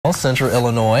well, Central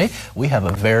Illinois, we have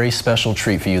a very special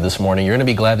treat for you this morning. You're going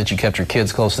to be glad that you kept your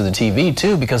kids close to the TV,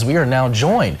 too, because we are now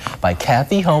joined by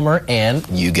Kathy, Homer, and,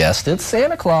 you guessed it,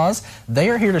 Santa Claus. They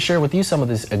are here to share with you some of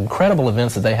these incredible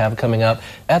events that they have coming up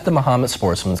at the Mahomet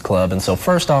Sportsman's Club. And so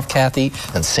first off, Kathy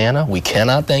and Santa, we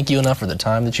cannot thank you enough for the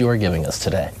time that you are giving us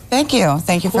today. Thank you.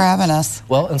 Thank you for having us.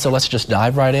 Well, and so let's just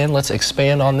dive right in. Let's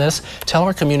expand on this. Tell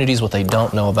our communities what they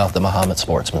don't know about the Mahomet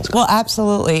Sportsman's Club. Well,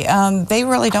 absolutely. They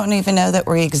really don't even know that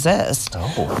we exist.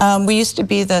 Oh. We used to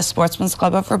be the Sportsman's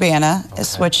Club of Urbana. Okay. It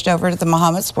switched over to the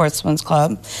Mahomet Sportsman's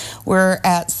Club. We're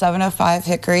at 705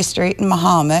 Hickory Street in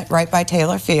Mahomet, right by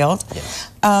Taylor Field. Yes.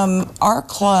 Our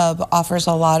club offers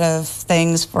a lot of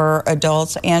things for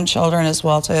adults and children as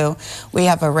well too. We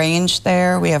have a range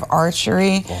there, we have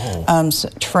archery,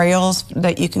 trails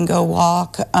that you can go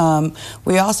walk.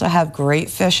 We also have great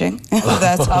fishing.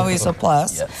 That's always a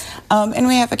plus. Yes. And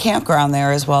we have a campground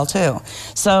there as well too.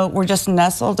 So we're just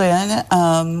nestled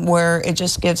in where it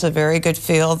just gives a very good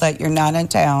feel that you're not in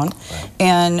town. Right.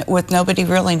 And with nobody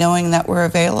really knowing that we're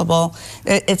available,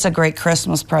 it's a great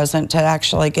Christmas present to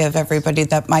actually give everybody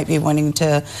that might be wanting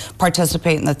to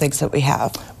participate in the things that we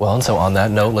have. Well, and so on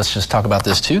that note, let's just talk about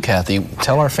this too, Kathy.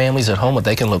 Tell our families at home what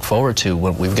they can look forward to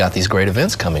when we've got these great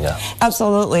events coming up.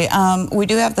 Absolutely. We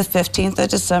do have the 15th of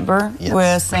December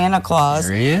with Santa Claus.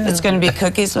 Here he is. It's going to be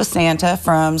Cookies with Santa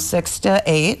from 6 to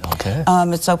 8. Okay.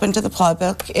 It's open to the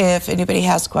public. If anybody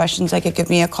has questions, they could give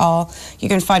me a call. You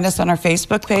can find us on our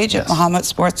Facebook page at Mahomet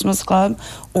Sportsman's Club,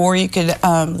 or you could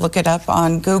look it up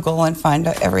on Google and find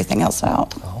everything else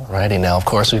out. Alrighty, now of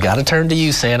course we've got to turn to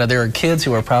you, Santa. There are kids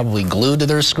who are probably glued to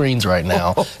their screens right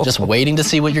now, just waiting to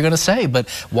see what you're going to say. But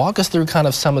walk us through kind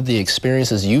of some of the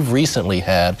experiences you've recently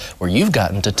had where you've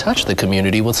gotten to touch the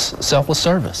community with selfless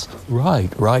service.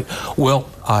 Right. Well,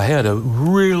 I had a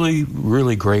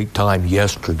really great time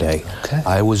yesterday. Okay.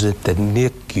 I was at the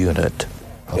NIC unit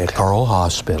at Carl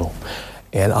Hospital,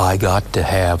 and I got to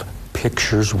have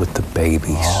pictures with the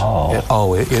babies.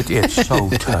 It's so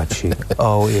touching.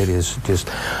 It is just,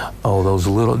 those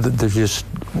little, they're just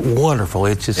wonderful.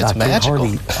 It's just, it's magical.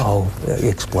 Can hardly,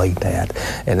 explain that.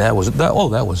 And that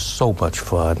was so much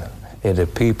fun. And the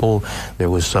people, there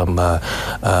was some,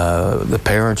 the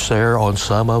parents there on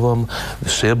some of them, the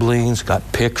siblings got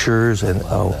pictures, and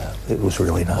it was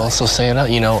really nice. Well, so Santa,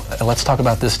 you know, let's talk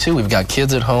about this too. We've got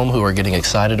kids at home who are getting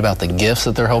excited about the gifts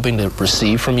that they're hoping to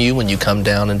receive from you when you come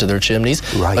down into their chimneys.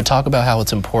 Right. But talk about how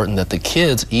it's important that the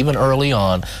kids, even early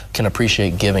on, can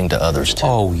appreciate giving to others too.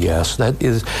 Oh, yes.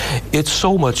 It's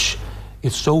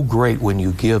so great when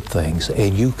you give things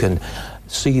and you can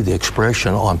see the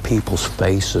expression on people's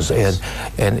faces, and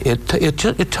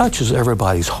it touches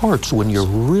everybody's hearts when you're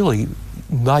really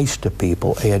nice to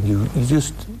people and you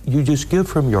just give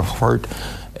from your heart,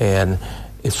 and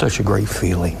it's such a great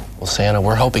feeling. Well, Santa,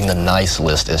 we're hoping the nice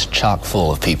list is chock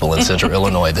full of people in Central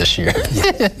Illinois this year.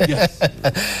 Yes.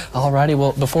 Alrighty,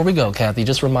 well, before we go, Kathy,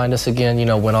 just remind us again, you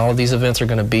know, when all of these events are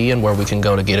going to be and where we can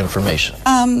go to get information.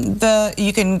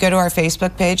 You can go to our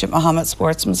Facebook page at Mahomet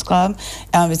Sportsman's Club.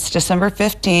 It's December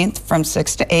 15th from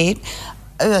 6 to 8.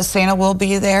 Santa will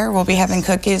be there. We'll be having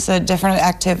cookies, different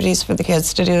activities for the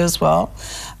kids to do as well.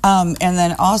 And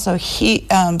then also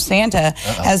Santa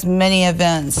has many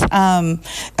events.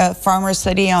 Farmer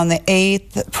City on the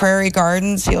 8th, Prairie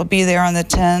Gardens, he'll be there on the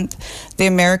 10th. The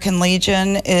American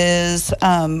Legion is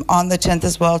on the 10th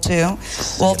as well too.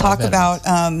 We'll talk about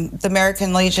the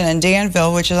American Legion in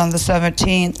Danville, which is on the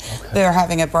 17th. Okay. They're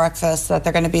having a breakfast that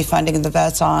they're going to be funding the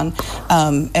vets on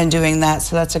and doing that.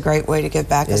 So that's a great way to give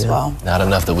back as well. Not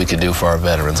enough that we could do for our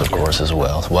veterans, of course, as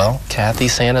well. Well, Kathy,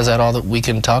 Santa, is that all that we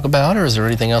can talk about, or is there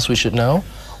anything else we should know?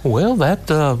 Well, I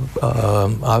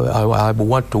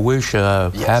want to wish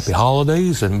happy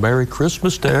holidays and Merry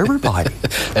Christmas to everybody.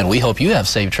 And we hope you have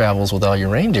safe travels with all your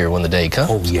reindeer when the day comes.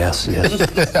 Oh, yes.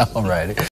 All righty.